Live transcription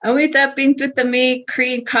Ahorita pinto também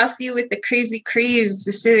cream coffee with the crazy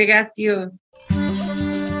craze. Siligatio.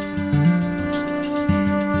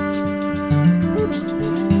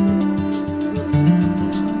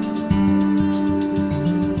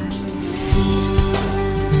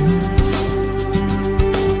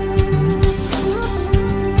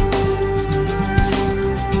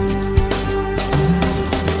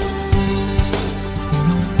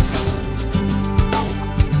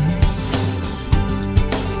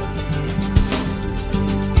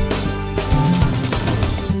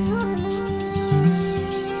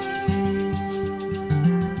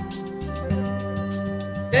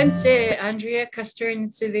 Danse Andrea Castern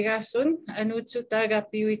Siligasun, Anutsuta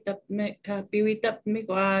Gapiwitap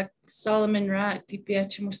Migwak, Solomon Ratt,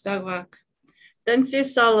 Tipiach Mustagwak. Danse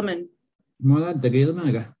Solomon. Mona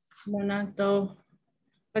Dagilmaga. Monato.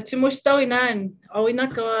 Patimustaw inan,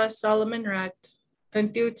 Awinako Solomon Ratt.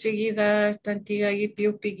 Tantiu Tigida, Tantiga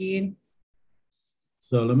Yipiupigin.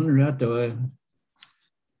 Solomon Ratt,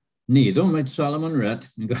 Nido met Solomon Ratt.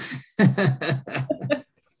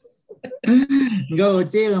 Go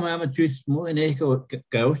tegen maar met juist mooi en ik go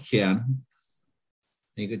kausjan.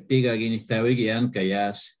 Ik tegen geen ik daar weer aan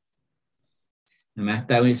kajas. En maar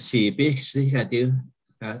daar weer CP zich had je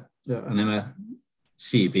en maar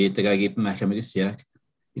CP te gaan geven maar hem gezegd.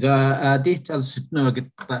 Ik ga dit als het nou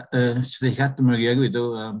zich had maar je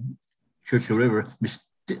do Churchill River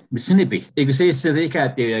Mississippi. Ik zei ze ik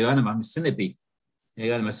had je gaan maar Mississippi. Je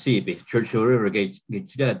gaat maar CP Churchill River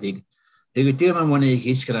gaat ik denk maar wanneer ik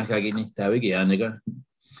iets kan gaan niet daar weer aan. Ik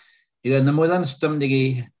ga naar Modan stam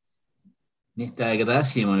niet daar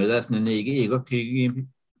gedaan maar dat is een nege. Ik ook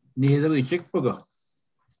niet dat we check pogo.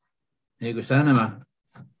 Ik ga staan maar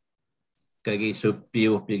kijk eens op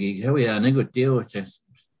die op die hoe ja nego teo zeg.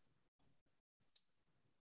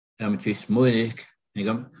 Het is mooi ik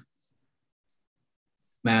ga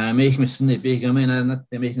maar meeg misschien niet ik ga maar naar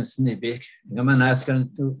meeg misschien niet ik ga maar naast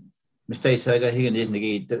kan toe. Mistai saga hier niet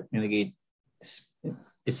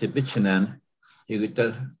is een beetje aan. Je gaat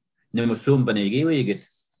daar niet meer zo'n banege je gaat.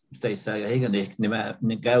 Mistai saga hier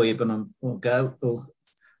niet gauw even om gauw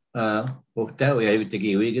ook touw je hebt te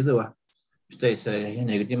geven je doet. Mistai saga hier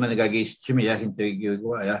niet die man gaat iets chimie ja in te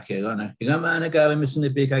geven ja gaan. Je gaat maar een gauw misschien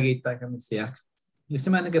een beetje gaat taken met zich. Je ziet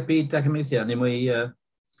maar een beetje taken met zich.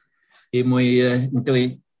 Je moet niet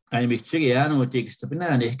een beetje gaan om te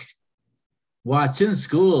stappen Watching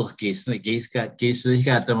school case ik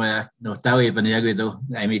had hem nog touw even ik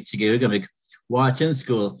weet niet ik watching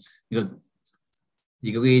school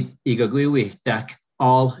ik ga weer tak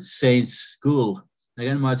All Saints School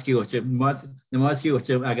again maar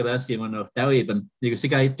agradece maar nog touw even ik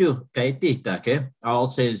zeg kijk dit tak All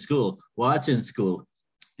Saints School watching school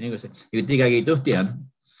ik zeg ik doe die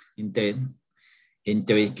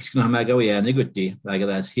Inte ik nog maar gauw ja negoti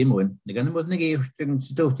agradece Simon ik kan moet negeren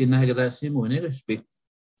toch die agradece Simon negeren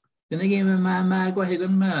dan negeren maar gauw heel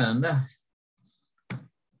maar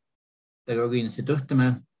daar ook in zit toch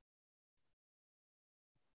maar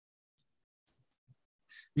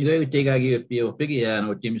ik ga tegen je op ja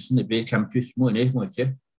nou die misschien een beetje campus mooi nee moet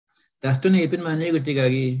je dat toen even maar negoti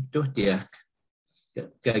tegen toch die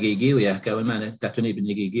kijk je ja kan maar dat toen even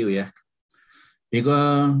negeren ja ik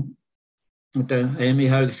Emi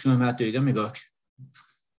huis nog maar tegen me gok.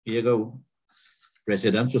 Hier go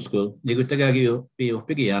residential school. Ik ga tegen je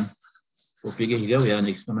op gaan. Op hier ja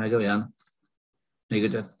niks nog maar gaan.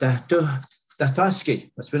 Ik ga dat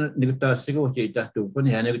taski. Als we niet taski go je dat doen. Kon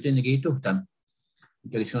je niet in die toch dan.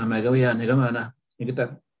 Ik ga nog maar gaan. Ik ga maar. Ik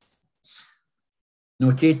ga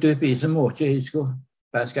nog je twee pieces mooi is go.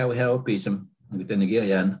 Pas gaan we help pieces. Ik ga niet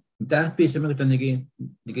gaan. Dat pieces moet dan niet.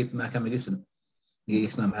 Ik heb maar kan missen. Ik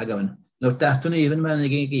ga nog maar gaan. No tahun even mana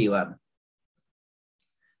giwan.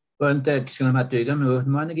 Konteks dengan materi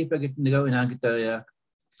mana kita negara yang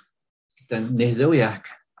kita nehdo yak.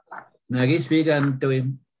 Nagi speakan tu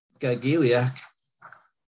kaki yak.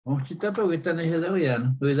 Kita apa kita nehdo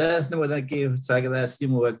yan. Udah semua lagi sagala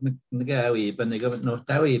simu negara ipan negara no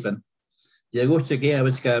tahu ipan. Jago sekali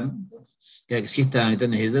abis kayak kita kita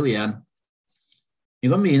nehdo yan. Ini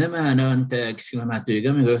mana mana konteks dengan materi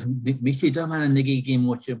mesti kita mana negara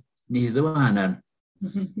macam ni doanan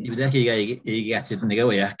ibda ki gat niga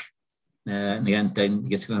wayak nigan tan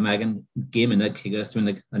gesna magan game nak gas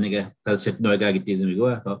niga talset no ga giti nigo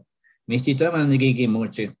fa misti tama nigi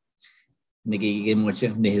moche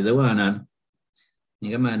ni doanan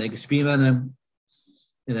niga mana experience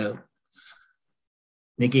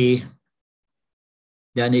nigi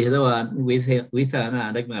dani doan with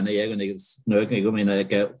ana dak mana ya niga no go mina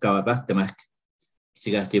ka battemak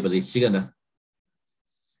sigasti bali sigana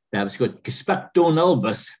Dat was goed. Gespakt Don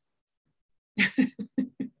Albus.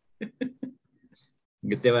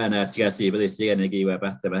 Gitavan at Cassie, but they say, and they gave up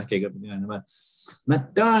after back.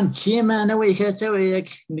 Maton, Chima, no way, has a way,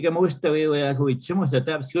 most away where who it's almost a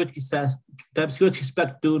tabs good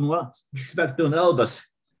spectoon what? Spectoon Albus.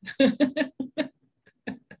 I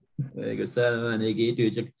go Salman, they gave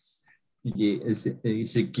you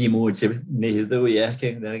it's a key motive, neither the way I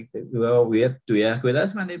can, well, we have to yak with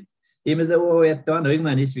us, man. Even though we had done,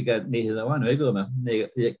 man, is we got neither the one, we go, man. They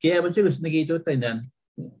care, but you was negated, and then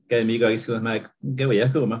can me guys go, Mike, go,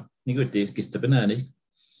 Yakoma, you could kiss the banana.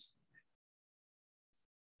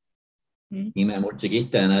 You may want to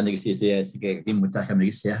get down, and you see, yes, get him with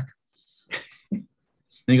Takamix yak.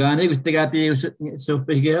 You got to get you so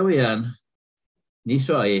big, and ni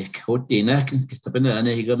so hot dinner, kiss the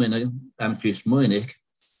banana, he got in I'm too small. You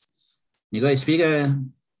guys figure,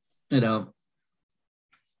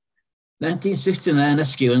 1969,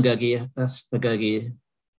 that's given Gagi, that's the Gagi.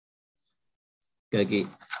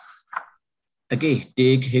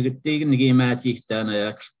 Dig, he could dig in the game magic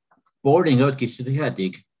down boarding out, kiss the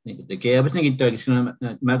hattig. The care was thinking Turkish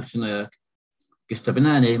Maxon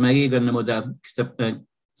Gistabanani, Maggie gun the Moda step. I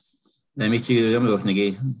meet you of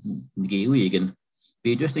Nagi Wigan.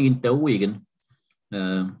 Be just thinking the Wigan.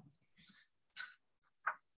 Don't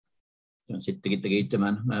sit to get the gate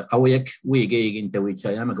man. Awake, we gig into which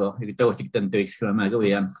I am ago. You don't think them to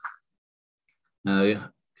Magawian.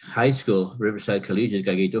 High school, Riverside Collegiate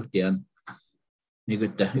Gagitotian. You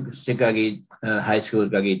could Sigagi High School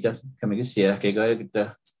Gagita coming to see a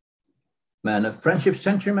man of Friendship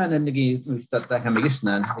Century man and the start that coming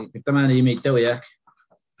the man you meet the way.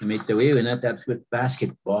 You meet the way when that absolute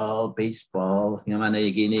basketball, baseball, you know, man,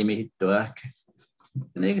 you gain me to work.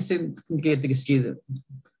 And they can get the ski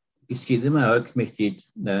them out, make it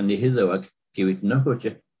the hill work, give it no coach,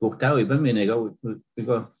 walked out with me and I go, we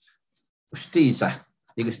go, Stiza.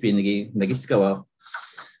 You can spin the next go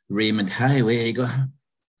Raymond Highway. You got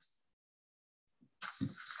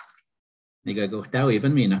to go down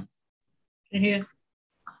even me now. Here.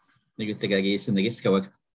 You get the guys in the next go.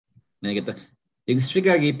 You get the you speak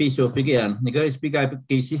a piece of again. You guys speak up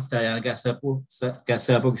cases. I got up,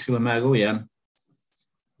 Mago.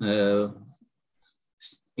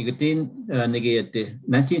 You get in negate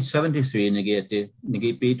 1973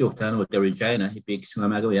 negate Pete of Town with the Regina. He picks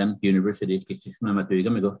Magoyan University,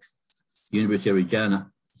 University of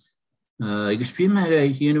Regina. You speak my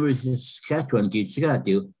University of Saskatchewan, got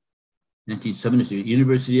you. 1973,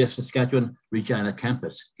 University of Saskatchewan, Regina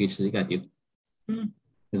campus, got you.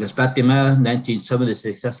 Because Fatima,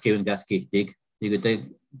 1976, that's given Gasky dig. You could take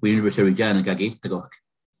University of Regina, Gagit to go.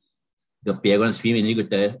 Got Piagon's female, you got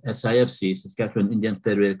the SIFC, Saskatchewan Indian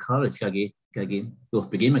Federal College, Gagi, go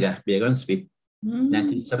begin again, Piagon's feet,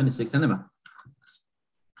 1976, anima.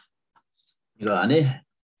 You know, Annie,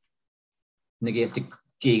 negate the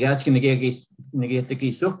Gigas can negate the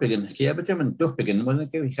key soap again, Kiabatum and Duffigan,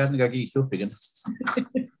 wasn't it? We can't get key soap again.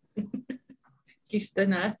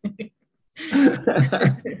 Kistana.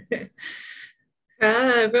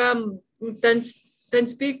 Dan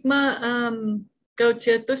speak ma go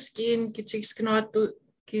to skin Kitchig's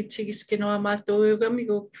Mato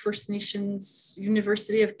First Nations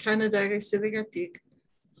University of Canada Civigatic.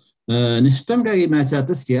 Nistamgagi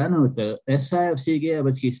Matatiano, the SIFC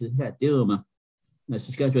but Kisika Dilma,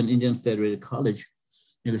 Saskatchewan Indian Federal College.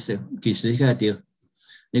 You say Kisika Dil.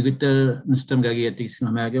 You get the Nistamgagi at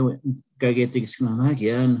Tixnamaga, Gagetics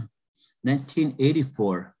Namagian,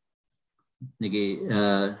 1984.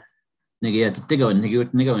 Negi at Tigo and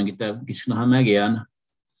Nigo and get the Gisnahamagian.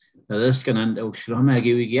 This can and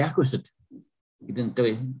Oxlamagi Yakusit. It didn't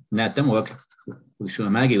do Natam work.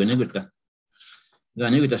 Oxlamagi when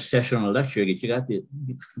you got a sessional lecture. You got the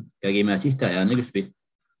Gagimatita and Nigaspi.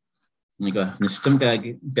 You got Nistum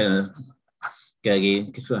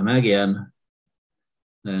Gagi Kiswamagian.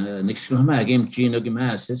 Nixlamagim Gino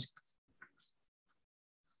Gimasis.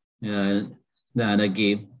 Then a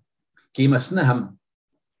game. Kimasnaham.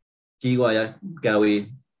 Giwaya Gawi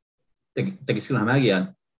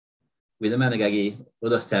Tegislamagayan. With a man Gagi,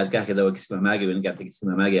 other stars Gaki and got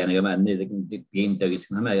Tegislamagayan, and a man near the game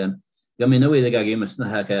Tegislamagayan. Gamino with the Gagi must not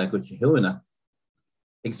have Kuchihuna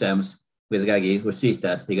exams with Gagi who sees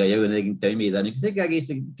that they got you and they can tell me that if the Gagi is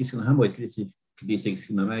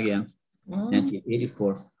Kislamagayan,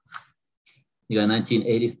 1984. You got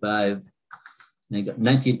 1985. He got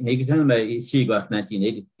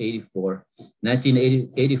 1984.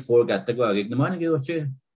 1984 got the go. The money go to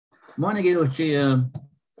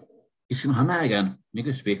Islamhamagan. You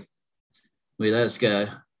could speak with us. You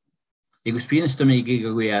could speak to me.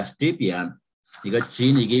 We asked Deepian. You got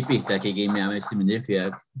seen. He gave it that he gave me a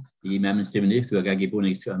seminary. He managed seminary. I gave one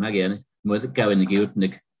Islamhagan. Was it going to get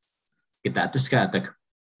that to Skatak?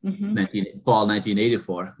 Fall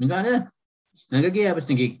 1984. Nagagayabas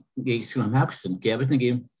nag-islam Haxton, kayabas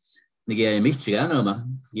nag-i Michigan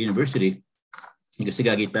University.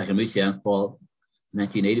 Nagsigagit back in Michigan fall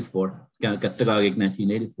 1984. Katagagig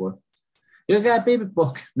 1984. You got baby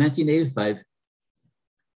book 1985.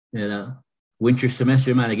 Winter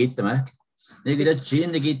semester man agit tamak. Nagit chin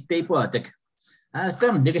nagit tapewatek.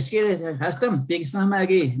 Hastam nagaskil hastam tigs na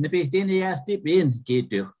magi napitin yas tipin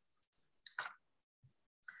gitu.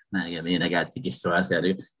 I got to so I said,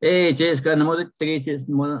 hey, just got more the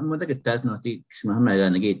test no sticks, Mamma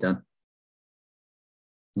Nagita.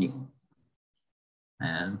 Can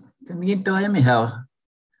we to him how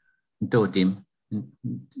told him.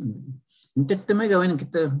 Get the mega and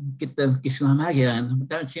get the Kislamagayan, but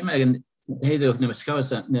don't see Megan Hader of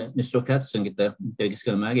Nemascos and Mr. Cats and get the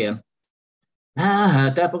Kislamagayan.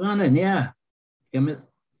 Tapagana, yeah.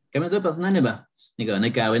 Kami tu pas nani ba? Nika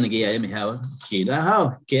kawin lagi ayam how sila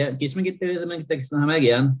how kis me kita text na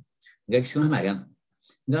magian, gex na magian.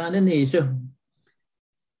 Gana ni so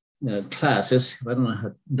classes, but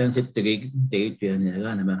don't sit the gig ni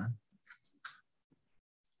gana ba.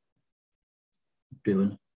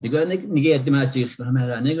 Doing. Nika ni at the match na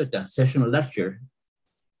magian nika sessional lecture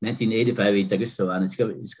 1985 itagusto and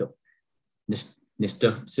it's got this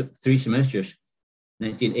 3 semesters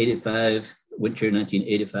 1985 winter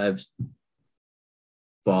 1985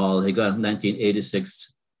 fall he got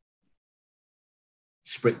 1986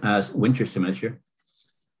 spring winter semester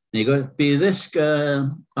he got be this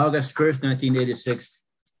August 1st 1986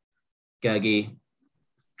 gagi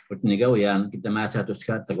what ni go yan kita masa to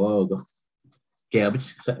skat go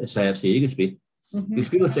gabs say you speak you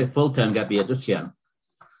speak full time gabi at this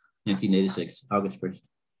 1986 August 1st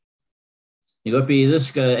you got be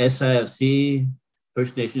this SIFC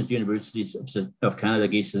First Nations Universities of Canada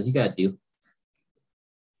gave he got you.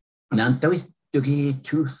 Nanta was to get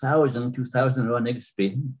 2001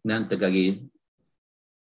 XP. Nanta gagi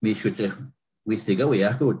me should we say go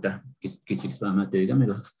ya kuta kitchik sama to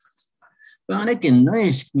gamigo. But I can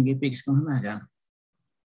noise ni pigs come maga.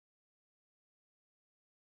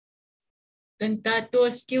 Then tato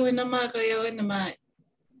skill na kayo na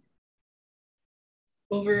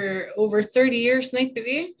over 30 years na ito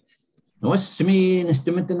What's me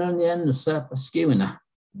instrument na niyan sa paskiwina?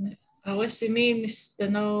 What's me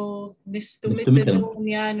instrument na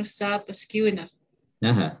niyan sa paskiwina?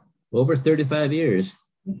 Over 35 years.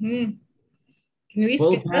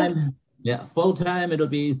 Full time. Yeah, full time it'll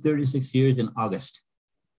be 36 years in August.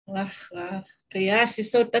 Wow. Kaya si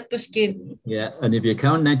so tato skin. Yeah, and if you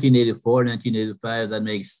count 1984, 1985, that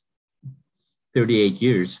makes 38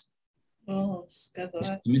 years. Oh,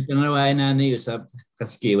 skadwa. Minta na wai na ni usap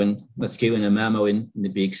paskiwin na mamawin ni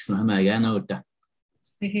bigs na magana uta.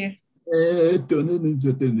 To na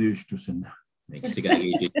sa tenish to sana. Next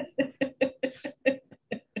gagi.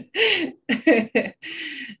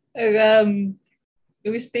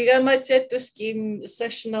 We speak much to skin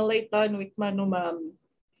sessional later with manumam.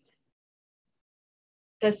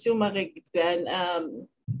 Tasumaregdan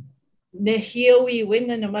nehiawi win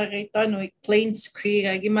na maritan with Plains Creek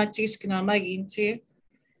agimatis kana maginti.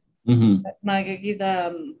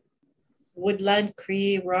 Magagida Woodland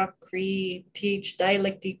Cree, Rock Cree, teach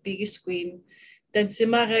dialectic bigis queen. Then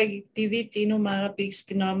simarag activity no mga pigs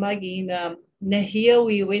kana magina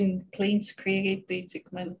nehiawi win Plains Creek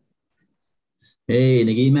man. Hey,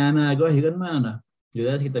 nagi mana go higan mana.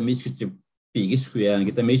 Juda kita miskut bigis kuyan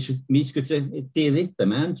kita miskut tili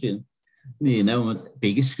taman chin. Ni na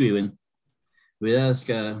bigis kuyan. Whereas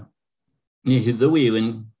ni hidawi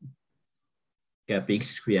win ka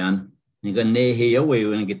bigis kuyan. Ni kan nehiawi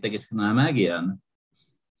win kita kisna magian.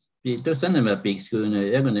 Ito sana ma bigis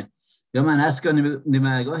kuyan ya gane. Gaman aska ni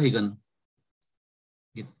ma go higan.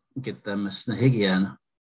 Kita mas nahigian.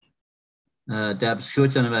 Dab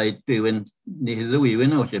skutsan va win ni hidawi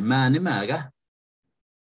win o se mani maga.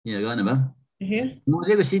 Ja, gane ba? Mo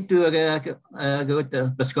se situ aga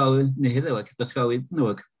Pascal ni hidawi Pascal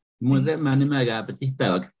no. Mo se mani maga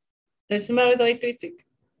petitag. Das ma do itik.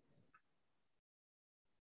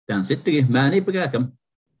 Dan sitter mani pagakam.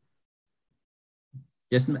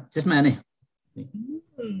 Just mani.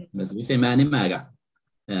 But we say mani maga.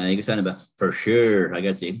 You can say for sure, I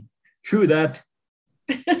guess. True that.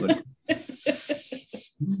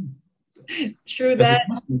 True that.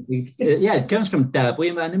 Yeah, it comes from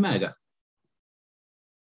Tabui Manimaga.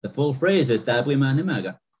 The full phrase is Tabui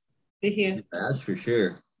Manimaga. That's for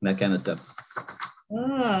sure. That kind of stuff.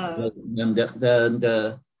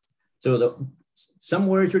 So some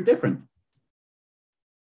words are different.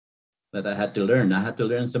 But I had to learn. I had to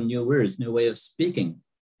learn some new words, new way of speaking.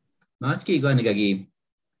 Matki Gonigagi.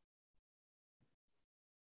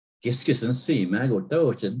 Kiskisen siima go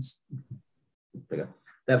tochens.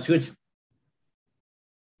 That's good.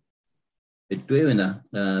 It doing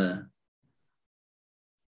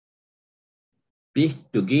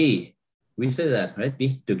big to gi. We say that, right?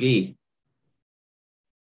 Big to gi.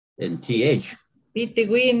 And th. Big to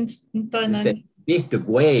green. Big to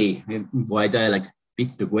way. Why dialect?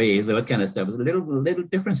 Big to way. That kind of stuff. Little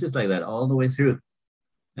differences like that all the way through.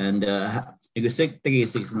 And you could say tagi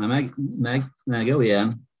six mag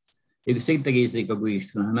nagawian. You could say tagi six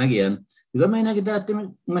agrees magian. You got my nagadat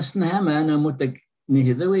must nahaman and mutak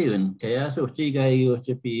nihidawin. Kaya so chiga you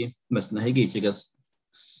chippy must nahigi chigas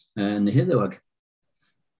and nihidawak.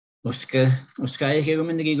 Oscar ke go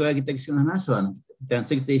mendigi go architecture nason.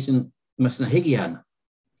 Transportation must nahigian.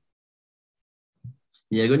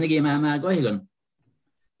 You're going to give my go higon.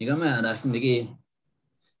 You got my nigi.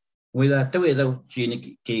 Without the way that she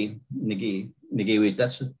nigi with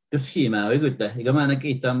that's the schema. We good. You got man a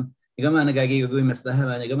kitam. You got man a gagi go must have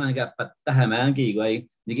and you got man got patahaman gigway.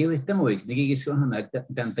 Nigi with them week. Nigi is on like that.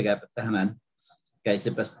 Can't take up patahaman. Guys,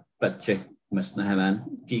 a patch must have man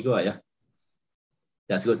gigoya.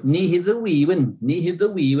 That's good. Ni hit the weaving,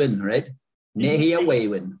 right? Ne here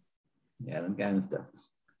waving. Yeah, that kind of stuff.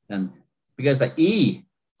 And because the E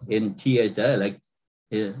in TH dialect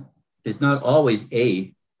is not always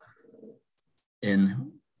A.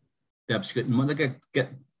 In Dabscut, Monica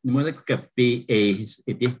B A is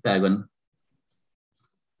Tagon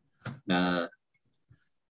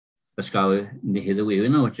Pascal in the Hither we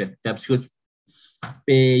know check Dabscut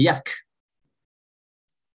Bayak.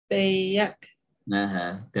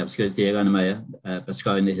 Dabscut here on my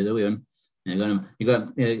Pascal in the Hither we you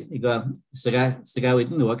got cigar with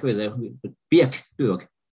no work with Biak to work.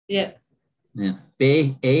 Yeah.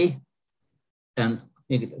 B A and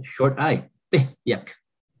short I. Yak.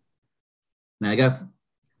 Naga.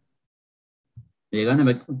 You're gonna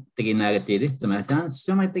make the negative to my dance.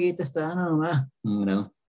 So my take it stano,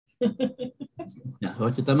 no. Yeah,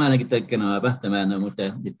 what's the man I get about the man with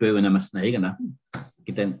the Peruvian Masnagana?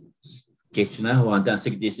 Get in kitchen now and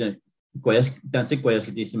dancing this dancing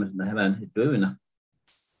questions and have an Peruvian.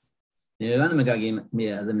 You're gonna make a game me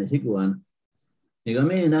as a Mexico one. You got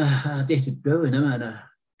me in a tasted Peruvian man.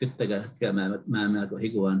 Good to get my man go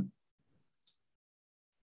higuan.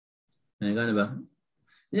 Ganun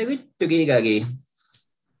ya gitu gagi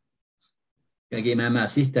mama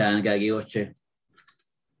sista gagi oche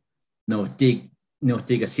no tig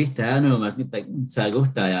sista no mas kita sa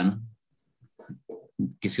gusta yan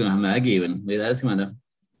kisu hama given wala semana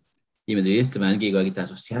me dice man gigo kita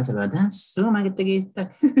social la dance so ma kita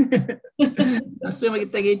so ma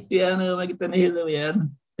kita yan ma kita ni hizo yan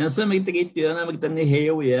so ma kita yan ma kita ni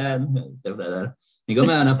heyo yan digo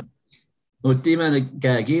mana Ultima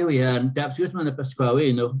gagi yan tapos man Pascual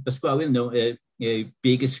no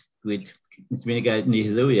biggest with it's been a guy ni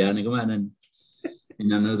hello yan gumanan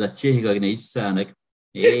inano that che go ni sanak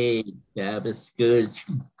hey tapos good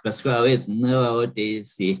Pascual no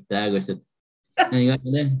this si tagos ay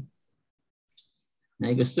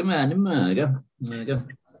gusto man maga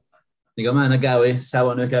digo man gawe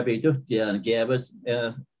sawa no kapito yan kaya bas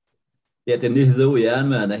yeah, the Nihluyan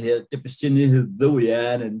man, I hear the Pishin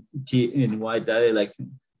Nihluyan and T in white dialect.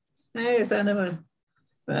 Hey, Sanaman.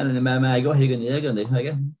 And my go Higan Yagan,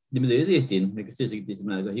 again. The Midin, because this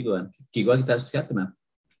man go Higan. Kigo touch Scatman.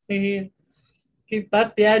 Keep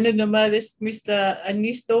up piano no malis, Mr.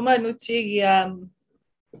 Anistoma Nuchi,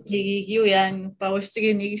 Higian,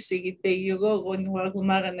 Pawstigin, Sigite, you go on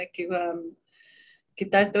Wagumara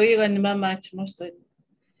Kitato and Mamma most.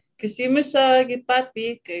 Kasimusa get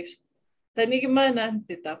papi case. Tanigimana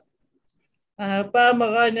tita. Apa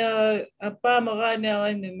marana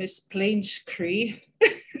on Miss Plains Cree.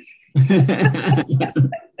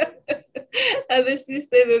 Alas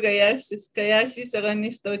sister kaya si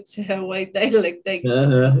saranisto sa white dialect.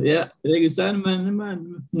 Yeah, they san man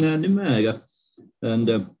and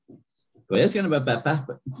kaya skan ba papa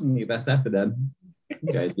dan.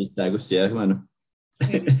 Kaya dito siya man.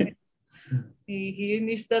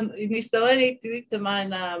 Inistaman ito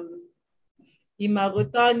man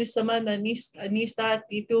imagutan ni sama na nista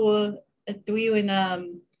dito at tuwi na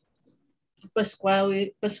Pascual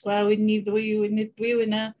ni tuwi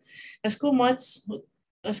na asko much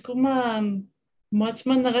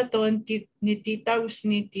man nakaton ni titaus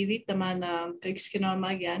ni titi tama na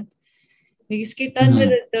kagskinamagyan nigiskita na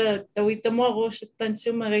tawita mo ako sa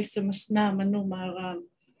tansumaray sa mas naman no mara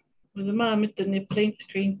wala mamit ni plain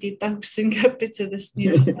screen titaus kapit sa das ni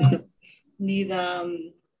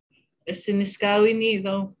siniskawi ni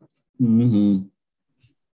daw.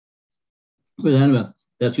 Well,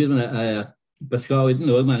 that's good. Pascal,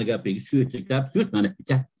 no man got big suits. Suits man,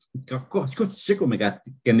 Kok siko me gat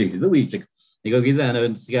keni the week. Nigo gida na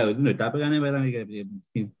siga no tapa gane bara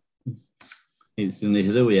it's in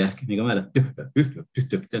the way nigo mara.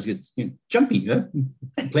 Jumpy,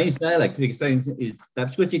 plain dialect. It's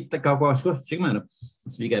that's what it taka was sigmano.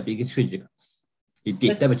 Spiga big switch. It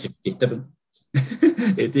did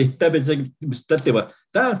it is tabbing stativa.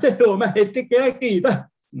 That's it, oh, my head, you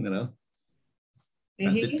know.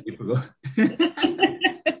 That's it, people.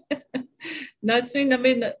 Not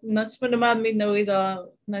when mommy know it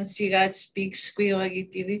all. Nancy Ratt speaks squeal like it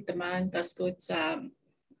did the man. That's good.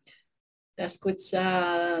 That's good.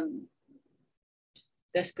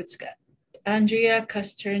 Andrea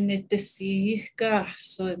Custer knit the sea.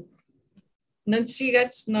 So Nancy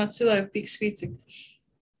Ratt's not so like big squeezing.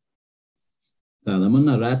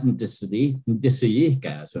 Salomon Ratt in the sea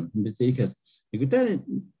castle. The sea castle. You could tell it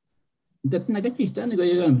that negative stand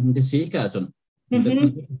in the sea castle.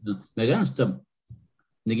 Against them.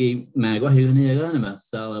 Nigi Mago Higanima,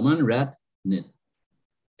 Salomon Ratt knit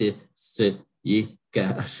the sea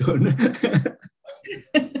castle.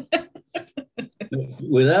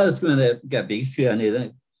 Without it's going to get big share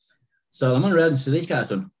anything. Salomon Ratt in the sea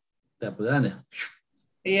castle. That was on it.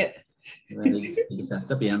 Yeah. That's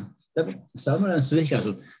the Salmon and Slick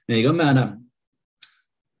Castle. Nego mana.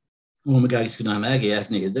 Omega is going to make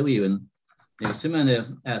it. The even. Next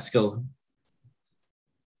man, Asco.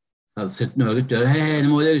 I'll sit no good. Hey,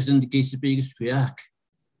 more those in the case of big squeak.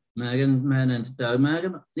 Magan, man, and dog,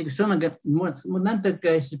 Magan. Some get more than that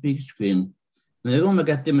guy's a big screen. Nego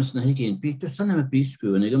got them as Nahigi and Peter, son of a big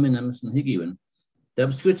screw, and they go in them as Nahigi. That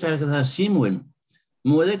was good. I got a seam win.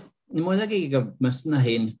 More like you must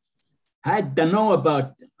Nahin. I don't know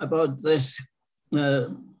about this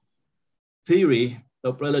theory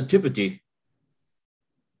of relativity.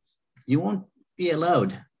 You won't be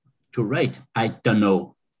allowed to write "I don't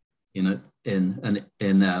know," in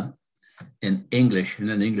English, in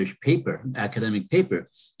an English paper, academic paper.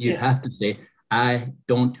 You have to say "I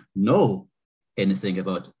don't know anything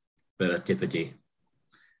about relativity,"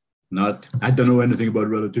 not "I don't know anything about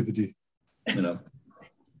relativity." You know.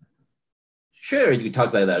 Sure, you can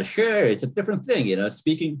talk like that. Sure, it's a different thing, you know.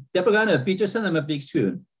 Speaking, Depagana, Peter son of a big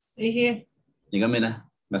spoon. You Nigamina,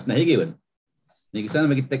 must not given. Nigasan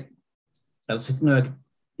make it. I'll sit no,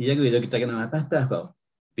 Yagu look at my pataco.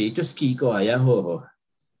 Peter Skiko, Ayaho.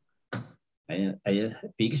 I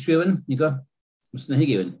big spoon, you go. Must not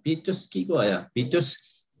given. Peter Skiko, Aya.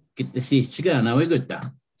 Peter's get the sea chicken. Now we got that.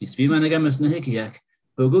 It's be managamas Nahikiak.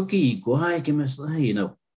 Pogoki, go hike him as you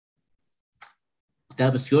know.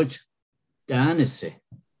 That was good. Danese.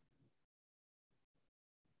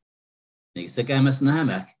 Nigga gamas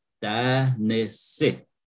nahamak. Danese.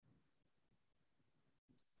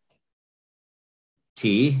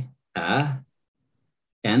 T-A-N-I-S-E.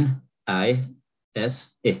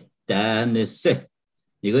 Danese.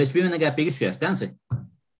 You go experiment a big shirt. Dance it.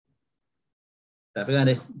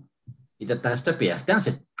 Tapagane. It's a tastapia. Dance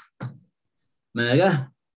it.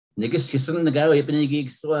 Maga. Niggas kissing the guy opening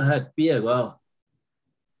gigs so I had beer. Wow.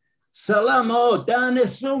 Salamo,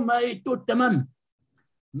 daneso mai tutaman.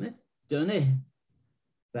 Met done.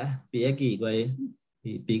 Ba, biagi, guay,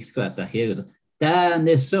 big squat back here.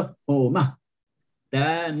 Daneso, oma.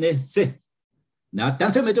 Danese. Now,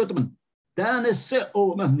 dance me tutaman. Danese,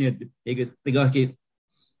 oma.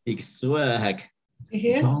 Ik swag.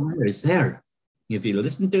 Song is there. If you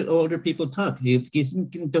listen to older people talk, if you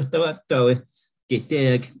can do that, get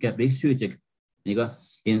there, get big switch. You go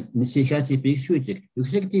in Nishikati big switch. You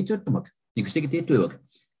take it to Tomak. You take it to work.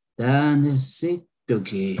 Then sit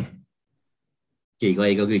okay.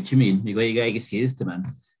 Go get you mean. You go get system man.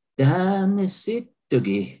 Then sit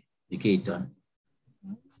okay. You get done.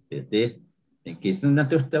 In case not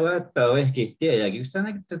to start, get there. You stand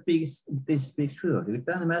at this big screw. You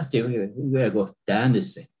done a master. We go down the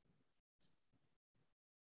set.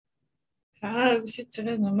 we sit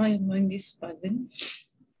naman in this pattern.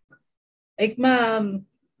 Ik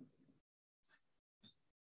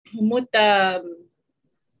umuta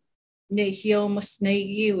nehiyo mas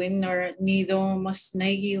naigiwin or nido mas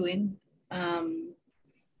naigiwin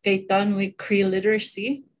kay tan with Cree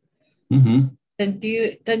literacy.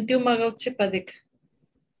 Tantiu magaw si padik.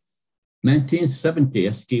 1970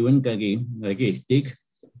 askiwan kagi stig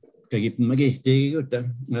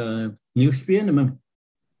newspaper naman.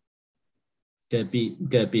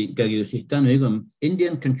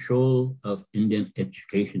 Indian control of Indian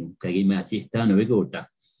education.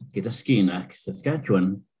 Kita skina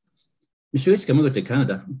Saskatchewan. Misuits come to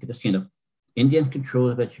Canada. Kita skina Indian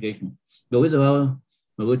control of education. Go with our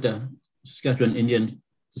Saskatchewan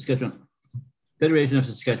Federation of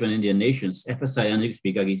Saskatchewan Indian Nations. FSI and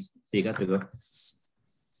speak.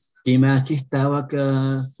 Timachistawak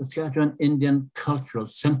Saskatchewan Indian Cultural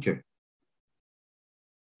Center.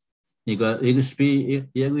 Igo spi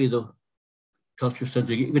yaguido Cultural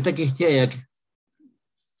Center. Kita kihtiayak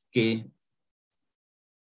ki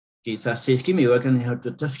sa seskimi wakan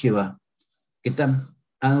hatu taskiwa. Kita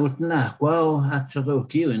anutna kwao hatsato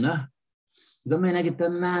kiwina. Gamena kita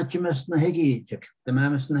machimas na hegi chek.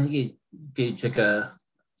 Tamamas na hegi ki cheka.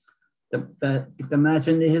 Kita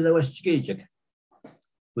machin ni hila was chek.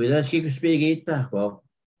 Kuidas ki kuspigi ita kwao.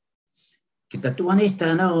 Kita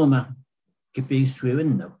tuanita na oma kipi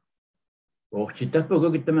swiwin no. Oh, kita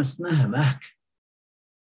pogo kita mas na mak.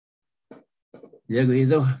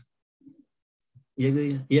 Yaguido.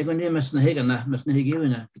 Yago ni mas na hega na mas na hegi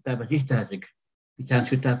wina kita basita chek. Kita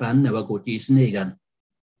suta pan na wakuti snegan.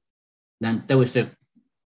 Nan tawse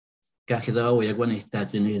kakida o yago ni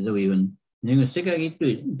tatini do even. Ningo sika gitu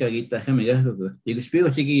kagita kami ya ko. Digo spiro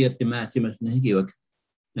sigi at mas na hegi wak.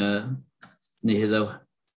 Ni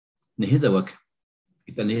heda wak.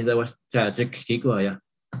 Kita ni heda was chek kiko ya.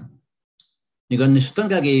 Nigo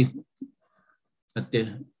nistonga gi at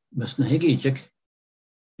mas na hegi chek.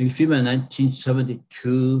 Nigo spiro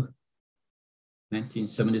 1972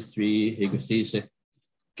 1973 he could see se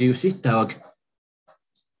kiusitawak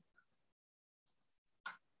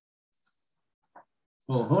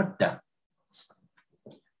oh hotta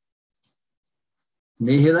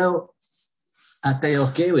ni hilo atayo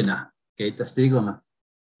kewina ke tastigoma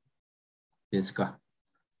iska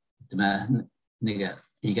tama niga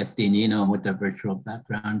igatinino with the virtual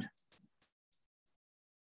background.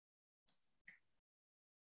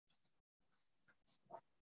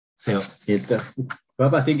 So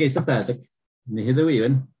Papa think it's a passic. Neither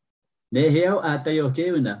even. Neheo at the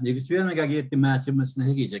Okevina. You can swim like I get the match of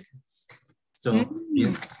Snahijik. So,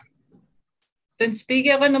 then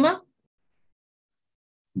speak of anima.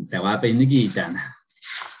 The Wapa in the Gitan.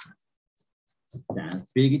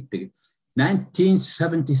 Speak it.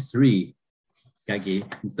 1973. Gagi,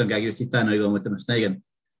 Mr. Gagusitano going with the Snagan.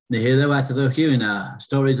 Neheo at the Okevina.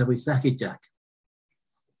 Stories of Wisaki Jack.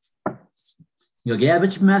 Your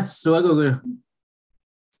garbage math so I go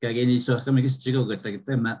Gagini so coming to go get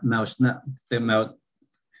the mouse not the mouth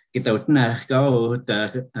get out now go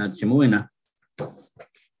Chimuina.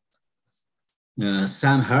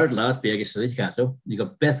 Sam Hardlot be a castle. You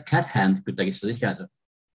got Beth Cat Hand could take a castle.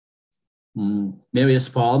 Marius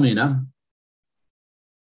Palmina.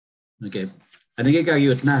 Okay. I think I got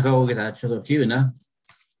you at now go get that sort of Kivina.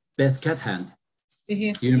 Beth Cat Hand.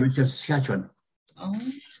 University of Saskatchewan. Oh.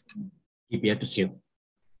 Keep you to see.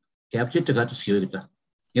 Capture to got to see it.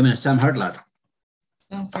 Give me some hard lot.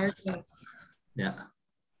 Some hard lot. Yeah.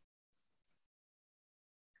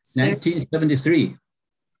 1973.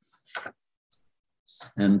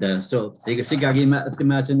 And so they can see Gagi at the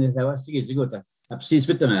imagine is how she gets to go to upseas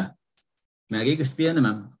with them. Maggie could speak on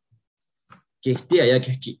them. Kihtia,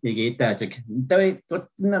 you get that.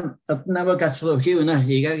 Never got slow here.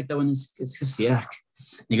 He got it on his yak.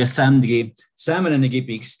 You got salmon and the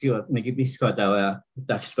pigs, make pigs cut our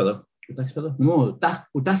Dutch fellow. Dutch fellow? No,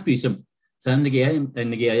 Dutch piece of Sam the game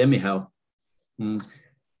and the game, how.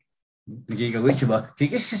 Giga which about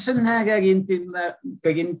Kikishan Hagin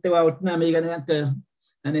to out Namigan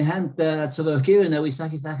and a hand sort of Kivina, we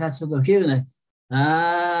suck his sort of Kivina.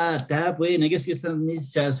 Ah, tap way, and I guess it's on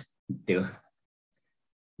this chance.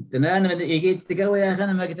 The man you get to go away,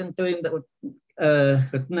 I make it into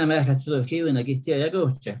that Namaka sort of Kivin, I get here, I go.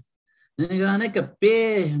 And you go make a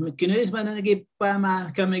pay, Kinisman and give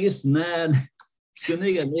Pama coming is nan.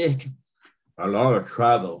 Skuniga make a lot of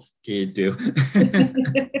travel, kid do.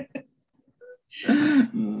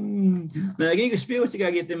 Now, I get experience.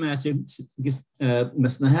 I get the match.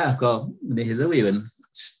 Must not have called the Hillary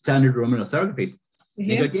standard Roman orthography.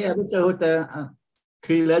 Yeah, but I what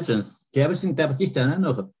three legends. Kevin Tapakistan, I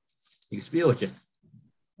know experience.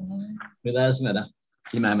 But that's matter.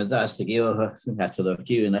 The man is asked to give her some hats of the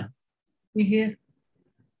Q. Yeah.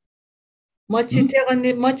 Much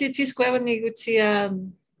it is quite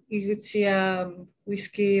you could see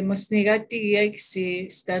whiskey must negati si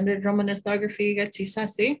standard Roman orthography got si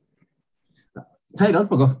sassy. They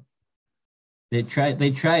tried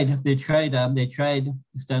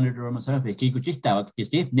standard Roman orthography. Kikuchista, you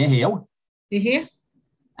see, Nehio. You hear?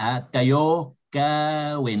 At Tayo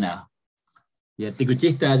Kawina. Yeah,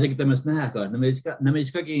 Tikuchista as a Tamasnaka.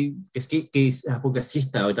 Namiska is a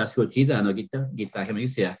Pogachista or that's what Chida no guitar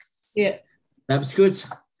Hamisia. Yeah. That's good.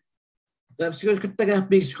 That's good. Could take a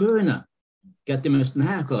big screw now. Get them as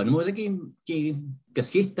Nako. No more the game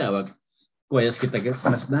Gaskita or Quayas get a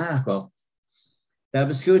Masnako. That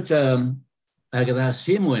was good. I got a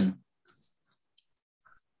Simwin.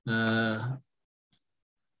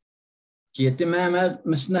 Kieti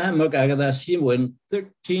masnahamok agadasim when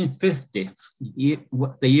 1350,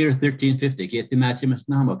 the year 1350. Kieti machi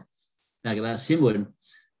masnahamok agadasim when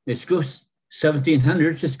it's goes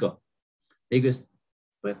 1700 Cisco. It goes,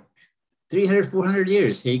 but 300, 400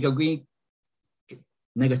 years. He go green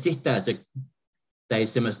negatita to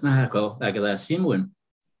Daisimas Nahako agadasim when.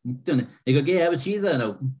 He go get Abachida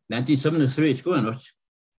no 1973. It's going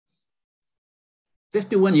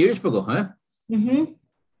 51 years ago, huh? Mm-hmm.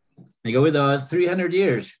 I go with 300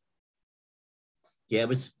 years. Yeah,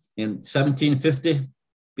 but in 1750,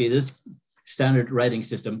 be this standard writing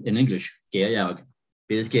system in English. Yeah,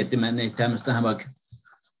 be this get the man times the hammock.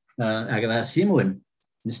 I got a simuin.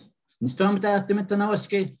 Instant that the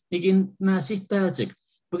metanawaske, again, Nasitatic.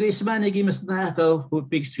 Because man, again, must not go who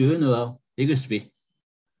big soon or Igusby.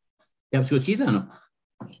 Yabsukidano.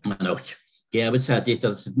 No. Yeah, but sad it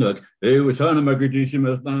doesn't look. It was on a magazine,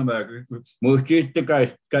 most the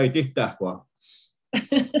guy did that one.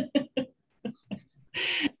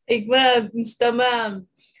 Ik ba nstami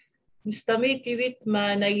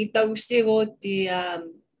ma nagitaw siro ti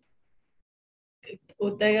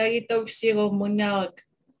utagagitaw siro munawag.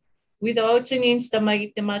 Without an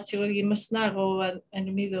instamagit matiro gimasnaro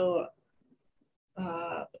ano mido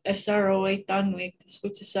SRO 8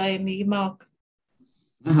 which is I mi mark.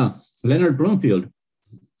 Leonard Bloomfield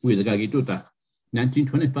with the Gagituta,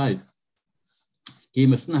 1925. He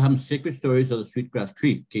must not have Sacred Stories of the Sweetgrass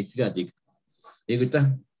Tree, Case Gadig.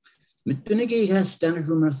 Iguta, Mitunigi has standard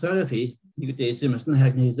romanosography. You could say must not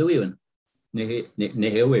have his Owen.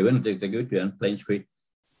 Nehe when the good on Plains Creek.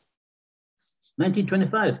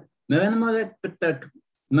 1925. Marana but that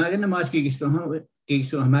Marina Maski is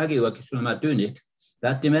from Magi or Kisuma Dunit.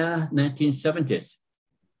 That the 1970s.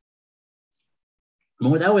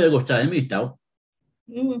 More that way I go to meet out.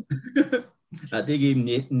 I think even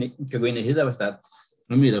going to hit us that.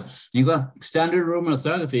 You got standard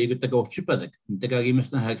romanosography, you got to go Chipadik. The guy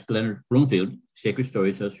must not have Leonard Bloomfield, Sacred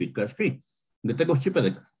Stories of Sweetgrass Tree. You got to go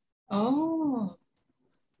Chipadik. Oh.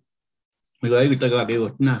 You got to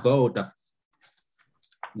go knock out.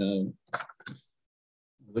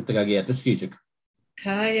 Got to get the ski.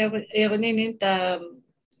 Kaya eronin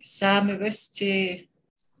Sam West.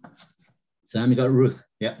 Sam got Ruth.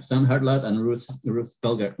 Yeah, Sam Hartlot and Ruth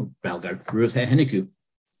Belgard, Ruth Henniku.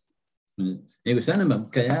 It was animal.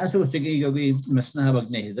 Kaya so sige go we must not have a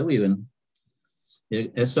the weven.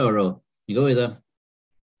 SRO. You go with a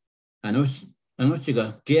I know she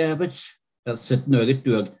got cabbage. That's it. No, get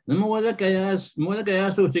to it. The more that I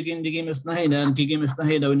so taking the game is nine and game is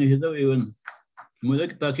nine when you do even. More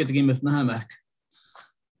that the game is Nahamak.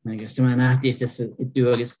 I guess the man artist is do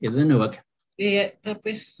it is a no. Yeah,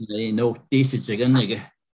 Papi. They know this is again.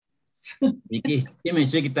 You may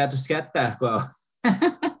check it out to scat that.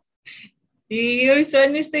 Yung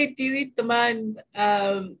son is titi teman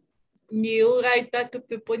new right to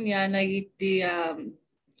people niya na iti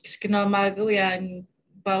skinamago yan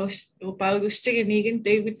paus gusto ginigin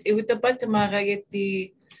tayo iwit pa tamara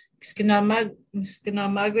iti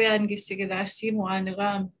skinamago yan gisigilasi mo ano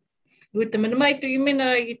ram iwit man naman ito yung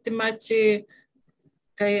na iti matse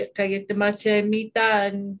kaya iti matse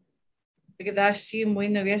mitan gisigilasi mo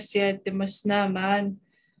yung nagasya iti mas naman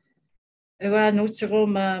ewa nutsuro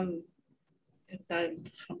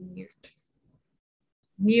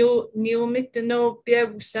New mitno pia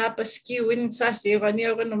usapa skiwin sa sira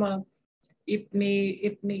niya ko naman if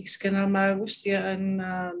mix ka na marusya ang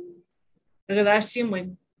relasi mo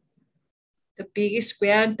tapigis ko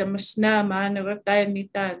yan tamas na maano tayo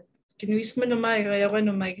mitan kinuwis mo naman kaya ko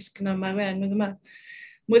naman igis ka na maran mo naman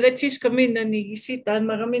mula sis kami na nigisitan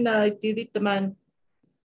marami na itirit naman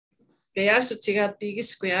kaya so siya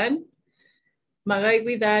pigis ko yan Magai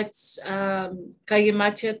widats kaya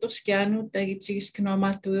matcha toskiano tagi chis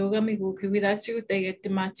kanoma tuyoga mi go widats ko tagi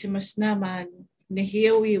matcha mas naman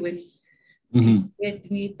nehiawiwin. Et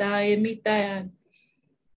ni tayo mitayan.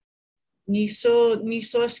 Niso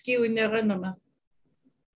skiwin na kanoma.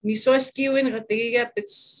 Niso skiwin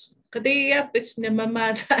katigapits na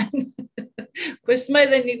mamatan. Pues may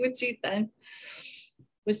nigutsitan.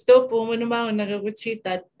 Gusto po mo naman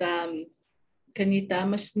nagagutsitat kanita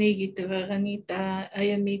mas negito kanita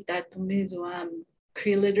ayamita tumido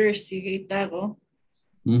Cree literacy kita ko.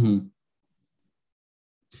 And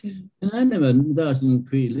I never doesn't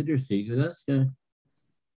Cree literacy because that's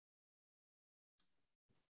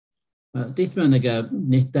this man aga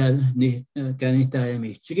nita kanita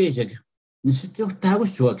ayami chigejag. Nisito tawo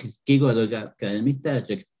swak kigo aga kanita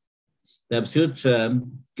chig. The absurd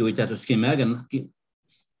kiwitato skimagan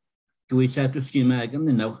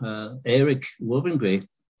Eric Wobengray,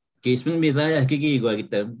 Gateman Midaya Gigi,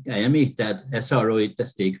 I am that SRO at the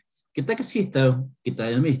stake, kita kasih kita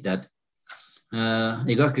ilmihtad.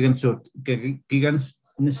 Iga kigan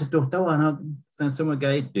nisituhtawana tan sama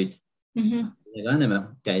gaittuit. Iga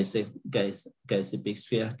nämä käisi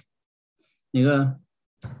piksfiak. Iga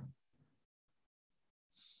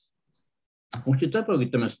Musta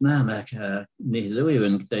tapaukin tämmöistä nähdä, niihin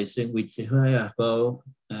löydän täysin vitsi hyvä kau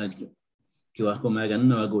kiva kun mä kan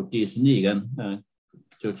noa kun tiis niigan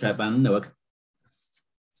tuotsaapan noa.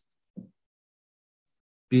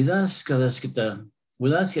 Pitäis kita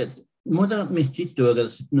muuta mistä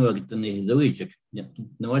tuokas noa kita niihin löydän.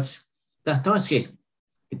 Noa tahtoiski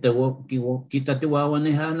kita tuowan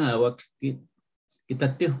ihan awak kita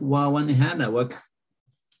tuowan ihan awak.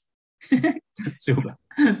 Super.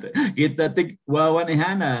 Kita tuowan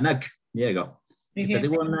ihan anak. Diego. Kita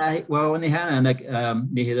tuowan ihan anak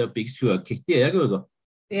niihin piksua kihtiä jago.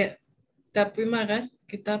 Ja tapi mara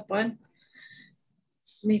kita pan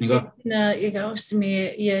Miten igaus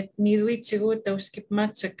me ja niiduitsigu tauskip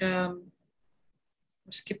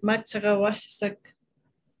matsaka wassisak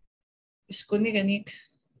iskuniganik.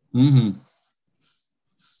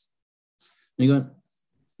 Niga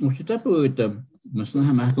musta tapu että mas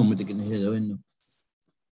nähdä mahko muutenkin heillä on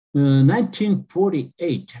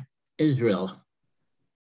 1948 Israel.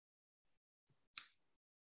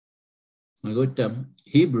 I got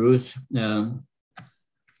Hebrews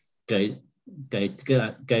kai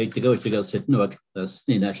to go to sit nook. That's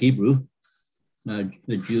in Hebrew.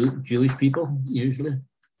 The Jewish people usually.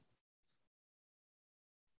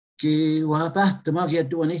 Ki wapahta magia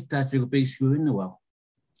tuon ihtaatsi kun pikskuin nuo.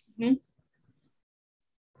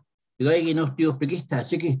 Kaikki nohti oppikihtaa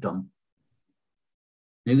sikihtom.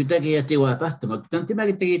 Ja kun teki jätti wapahta, mutta tanti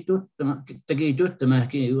mäkin teki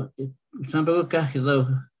tuottamäkin. Sampa kun kähkillä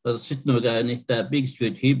sitten nuokaa niitä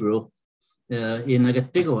pikskuit Hebrew. Inaga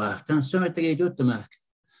tegoa, tan sama tegi tuottamäkin.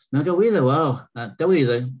 Naga wila wow,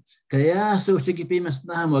 tawila. Kaya suusikin piimästä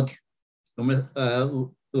nahamok.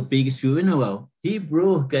 Pikskuin wow.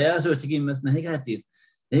 Hebrew kaya suusikin mästä nahikätiin.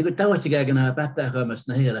 Ja kun tavoitsikääkin päättää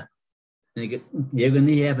haamasta nahikällä. Ja kun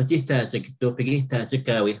niin jääpä tihtäisikin, tuoppi kihtäisikin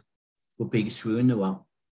kävi, kun pikskuin wow.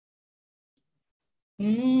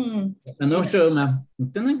 No se on mä.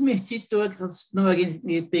 Tänään mietin tuoda noakin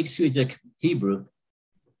pikskuitek Hebrew.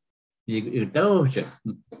 Ja tauossa,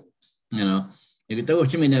 ja kun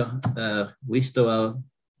tauossa minä vistoa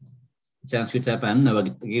sanskritaa panna,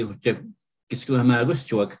 vaikka keskuudessa mä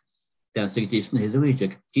agustuak, tänssäkin tiisne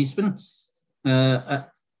hiduijak. Tiispen,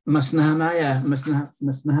 mas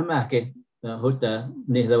nähdä mäkin, hoitaa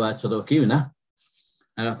niitä vaatsoa kivinä.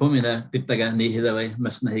 Pomina pitääkään niitä vai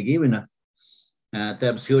mas nähdä kivinä.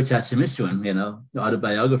 Tämä psikologisesti missuun,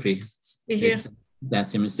 autobiography.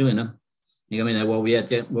 That's in missuun. Niga mina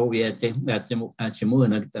wowiete atse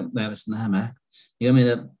muuna mas nähdä. Niga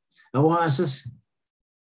mina hawasas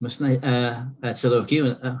mas atsoa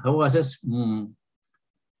kivinä hawasas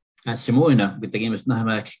atse muuna pitääkin mas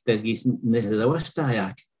nähdä teki niitä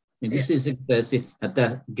vastaajak. Niin se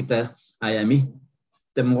että kita ajami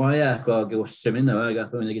temoja kokemussa minä aika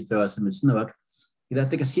paljon tuossa missä vaikka kita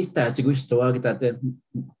teki sitä että gustoa kita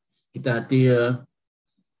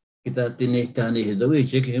niitä niitä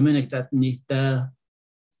luijik ja minä kita niitä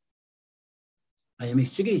ajami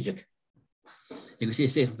sigijik. Niin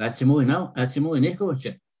se atse muina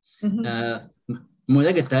ekoche. Mulla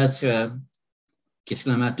taas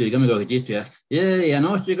keskellä mä tyy kämme kohti tiettyä. Ja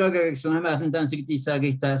noissa kaikessa on hämää tämän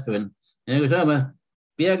sikitiisaakin taas on. Ja kun sama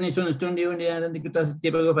pieni sun tunti on ja niin taas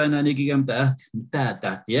tiedä päivänä niin kikem tää.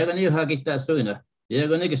 Ja kun niin hakit taas soina. Ja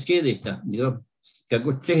kun niin skilistä. Niin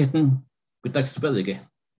kun tsehten kun taas pelike.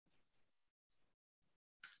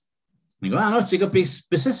 Niin kun noissa kun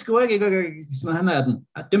pises kuitenkin kun hämää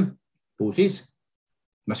atem puusis.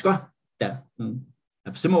 Masko. Tää.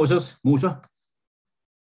 Absoluut muuso.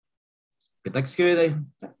 Ketak skøyde,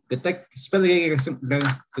 ketak spiller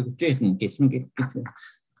kekuteeten kisken.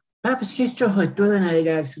 Papas kisto hoituina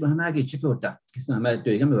eikä sillä mäkin chikuta. Kisna mä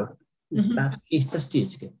työkä mä. Papas kistas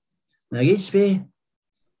tiiske. Nägispi.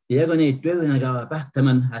 Ja kun ei työtä käydä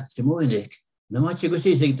pähtämän hatsi muinik. No mä chiku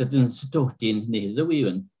siis että se tohtiin niin se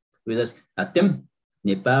viivan. Vidas atem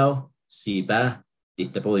nipau sipa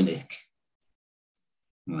tihtä poinik.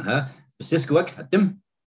 Aha, siis kuak atem.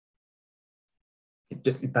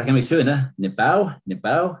 Takami syönä, ne pau.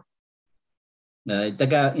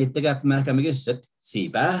 Itäkä mähkämme kysyt,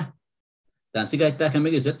 siipää. Tanssika itäkämme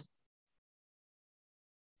kysyt.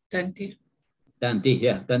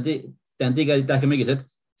 Tanti kai itäkämme kysyt.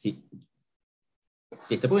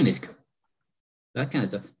 Tihtä puinik.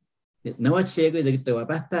 Rakkaanista. No oot se kuitenkin tuo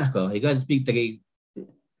päättääkö. Eikä se pitäkin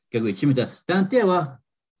käkuitsi mitä. Tanti vaan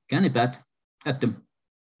käänipäät. Ättym.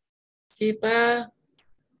 Siipää.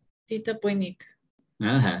 Tita Puenik.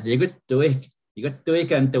 Aha, you got to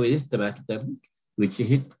wake and to this tobacco, which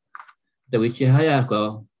hit the which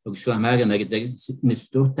hayako, Uxamagan, like the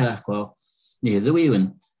Mistota, near the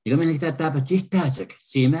Weaven. You mean that type of tistajak,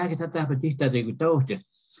 see, mag that type of tistajak with Doja.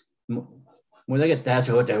 More like that's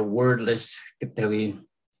what a wordless get the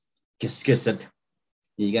kiss it.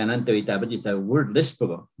 You can enter it, but it's a wordless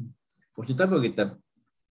program. What's the type of get the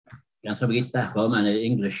cancer get that home in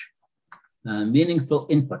English? Meaningful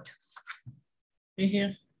input.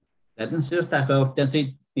 Here. That is just that of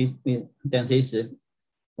tenses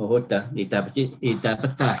or what it attack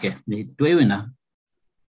the twina.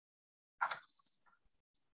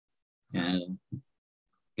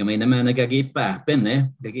 You mean a man like a gip back,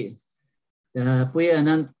 penne, the gate.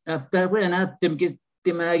 Puyan after when I get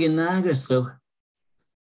the Maginaga so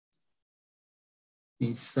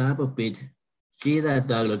the sabo bit. See that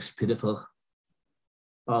dog looks pitiful,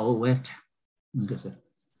 all wet.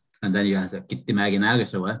 And then you have to get the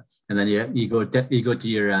Maginagas away, and then you go to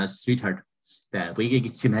your sweetheart. That we can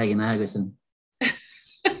get you Maginagas and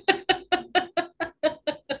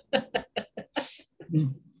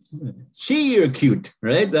see you're cute,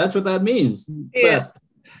 right? That's what that means. Yeah.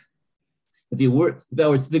 But if I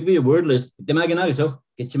was to be wordless, the Maginagas,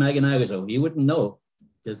 get your Maginagas, you wouldn't know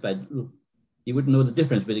just by you wouldn't know the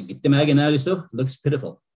difference. But get the Maginagas looks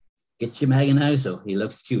pitiful. Get your Maginagas, he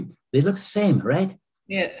looks cute. They look the same, right?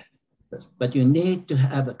 Yeah. But you need to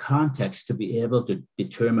have a context to be able to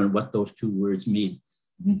determine what those two words mean.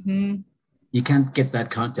 Mm-hmm. You can't get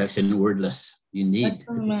that context in wordless. You need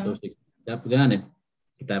those things.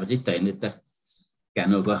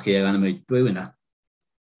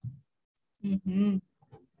 Mm-hmm.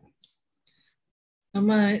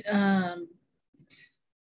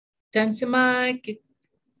 Tansama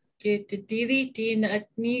kititiritin at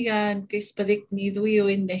nigan kispalik ni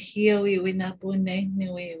duwin na hiyawi winapune ni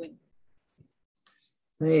wewin.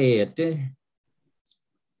 Hey,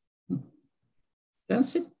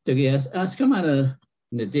 that's it. Ask him on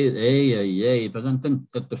the day, Pagantan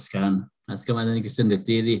Tatuscan. Ask him on the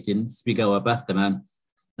tiritin, speak our Batman.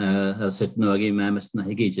 I said, no, again, Mammas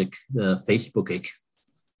Nahigijik, Facebook.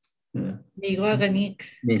 Migwaganik.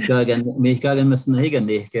 Mikagan must Nahigan.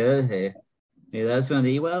 That's when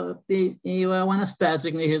he want to start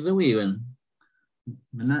to hear the weaving.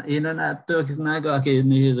 In that talk is not going to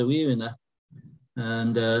hear the weaving.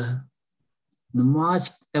 And the March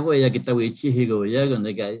every I get away, he go, you're going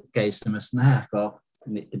to get some snack off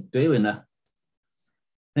doing that.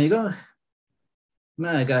 And you go,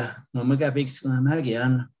 Maga, no Maga big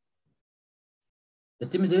Magian. The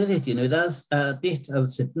timidity, that's this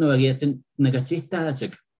as it no getting negative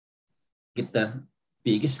tagic. Get the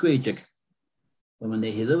biggest squeak. When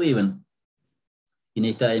they hear the weaving, you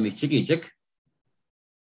need time to check.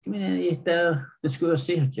 Come in, the school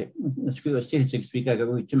check. The school check speak like a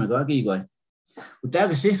witch magagi guy.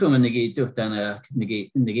 Without a second when they get to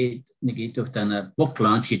book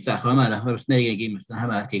launch, it's a hammer. I was nagging him, Mr.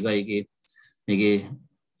 Hamaki, Niki,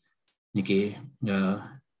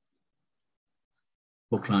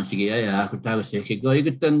 book launch. I could have a second go. You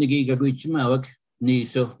could turn the gig a witch mawak, knee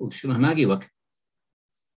so Uxumagi work.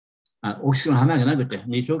 Ocean Hamagan,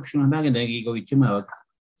 Nish Ocean Hamagan, you go with Chimawak.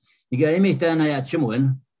 You get me down at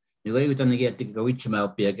Chimuin, you go to get the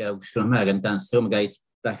Gowichimau, Piag, Ocean Hamagan, dance some guys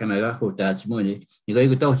back on my raffle that's money. You go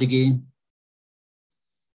to those again.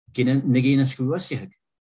 Nagina Screwasic.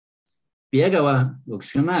 Piagawa,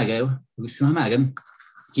 Ocean Hamago, Ocean Hamagan,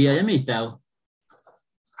 Kia me tell.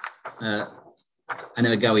 I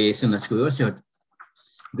never go yes in the school. You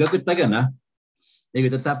go to Tagana, they go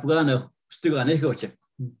to Tapugano, still on a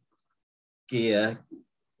que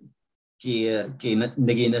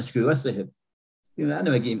negina screw us to you know, I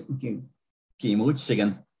never came much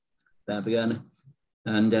again.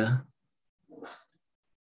 And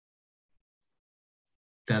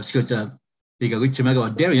that's good. We go which I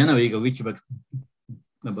got there, you know, we go which about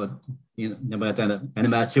you know, about and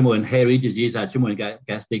about Chimo and hairy disease, I Chimo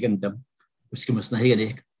gas taken them. Skimus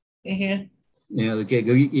Nahigani. Yeah. You know,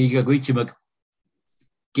 you go which about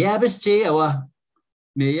Gabas J or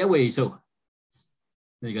me away so.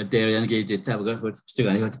 They got there and gave it. I've got still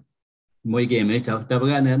got more game. I've got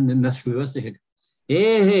and that's good.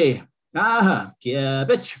 Hey, aha, yeah,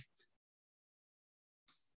 bitch.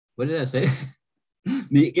 What did I say?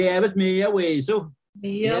 Me gave it me away so.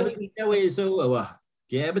 Yeah, away so.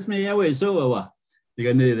 Yeah, but me away so.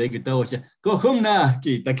 They could tell you. Go home now,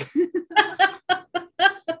 Kita.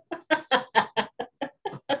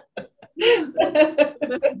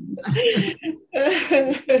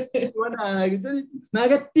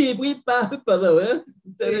 Magati, we papa,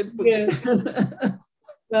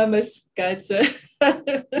 Mama's got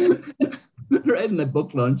Right in the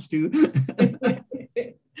book launch too.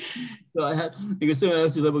 So I had, because someone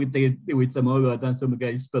else was able to take it with them all, and some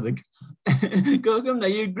guys, but like, go come now,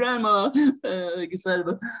 your grandma.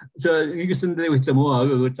 So you can send it with them all.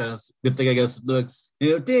 Good thing I guess. Look,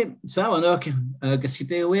 you know, someone okay, because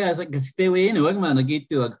stay away. I was like, stay away anyway, man. I get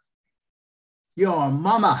to your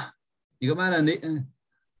mama. You come on,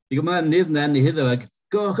 you come on, live and he's like,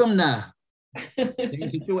 go come now.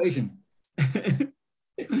 Situation.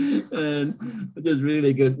 And it is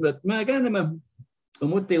really good. But my kind of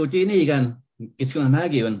umutti utini gan kiskuna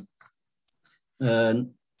magivan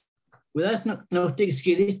without no take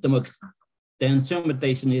skillit tamok then something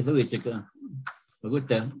is luichika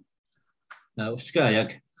gutta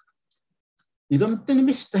skayak nigam tan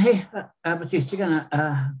mista he abatichigana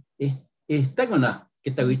tagona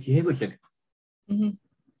kitawichi hegusek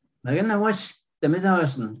magana was the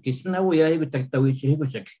medawasan kisna we are with tawichi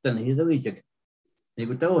hegusek tan hidawichek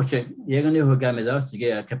nigutaoche yegani ho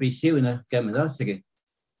gamedausige kapisiuna gamedausige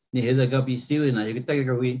ni heda gabi siwina you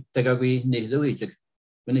tagawi ni heda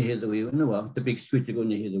when he heda we no the big switch go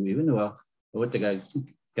ni heda we no what the guy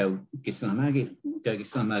go kislamagi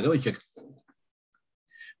wichek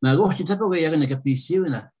ma go chi tapo ga na gabi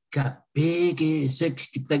siwina ka big sek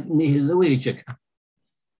kitag ni heda wichek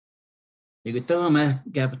you go ma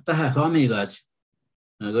gapta kami gach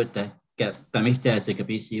na go ta gap pamita te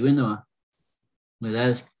gabi siwina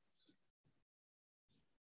mas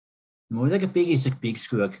more like a piggy sick pig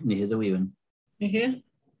squawk near the weaving.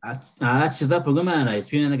 That's the program. I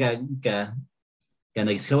feel like can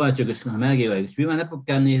excavate to Maggie. We went up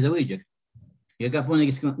can near the widget. You got one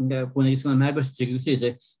magos to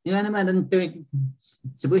say, you know, man,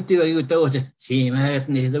 supposed to you told it. See, man,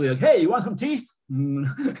 near the week. Hey, you want some tea?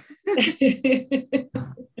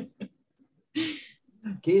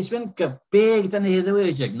 Case when big than near the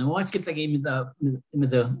widget. No, watch get the game with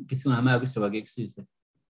the Kisuna Magos so I get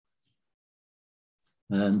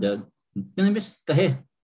and I missed the hair.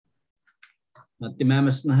 The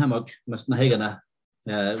mammoth and hammock must not hagana.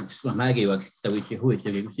 Maggie work that we who is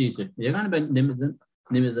you see it. You're going to be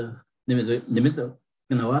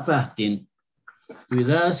the upper tin. With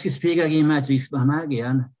us, speak again, matches from Maggie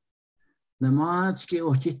and the March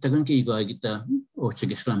or Chitagunki go get the or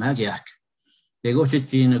chickens from Magiac. They go to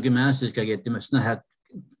Chin or Gimasses, get them a snack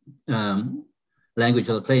language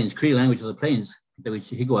of the plains, Cree language of the plains, that which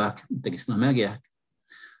he go out, the Magiac.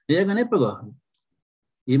 Jag kan inte gå.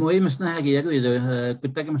 I måste näha jag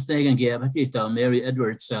kunde mest egen ge Mary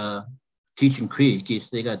Edwards teaching Cree kis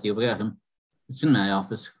det got det bra. It's in my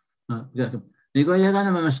office. Jag går jag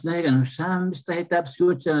kan mest egen sam mest hitta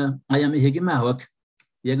absolut I am higi mahok.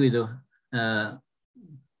 Jag går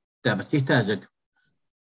där betyder jag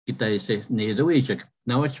kita se ni the week.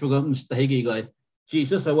 Now what's for mest higi guy.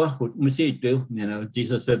 Jesus I walk with musik do, you know,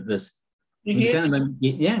 Jesus said this.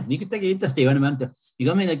 Yeah, you can take it to stay on a month. You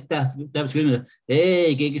got me like that. That was good.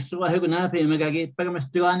 Hey, get so I can happy. I get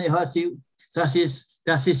Pagamas to any horsey. That's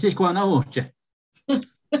his sick one. Oh,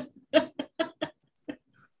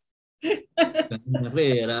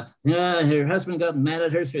 her husband got mad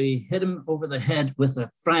at her, so he hit him over the head with a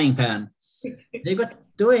frying pan. They got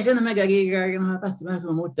to a kind of mega gig.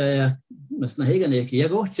 Must not hagen. You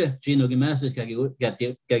go, she no gimasses.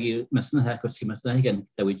 Gaggy must not have Coskimasagan,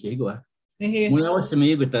 the which you go. When I was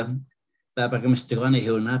me with the Papa Mr. Ronnie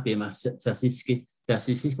Hill Nappy, my Sassiski,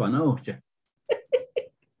 Sassisi for no.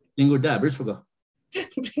 Bingo dabbers for go.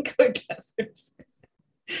 Bingo dabbers.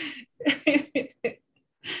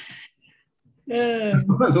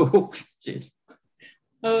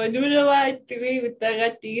 Oh, I don't know why to be with the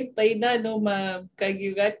Rati, Paina, no, ma,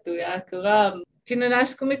 Kagirato, Akuram.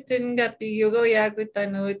 Tinanas committing that you go Yaguta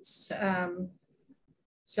notes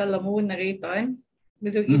Salamoon narrator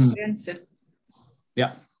with the Eastern.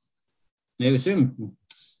 Yeah. Never soon.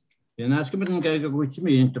 Then ask him to which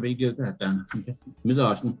mean to be good at them. With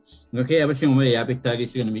Austin. Okay, everything way I be tagging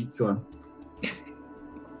is going to meet so.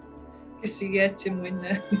 Because you get him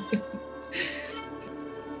when.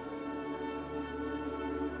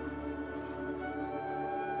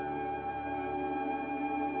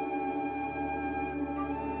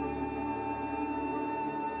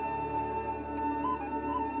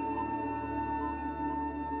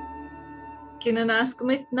 Kinanas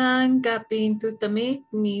kumit ng gapin tutami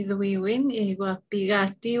ni the Wiwin, igwa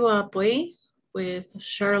Pigati Wapoy with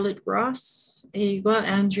Charlotte Ross, igwa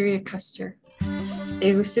Andrea Custer.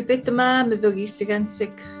 Ego sipitama,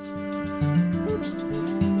 midogisigansik.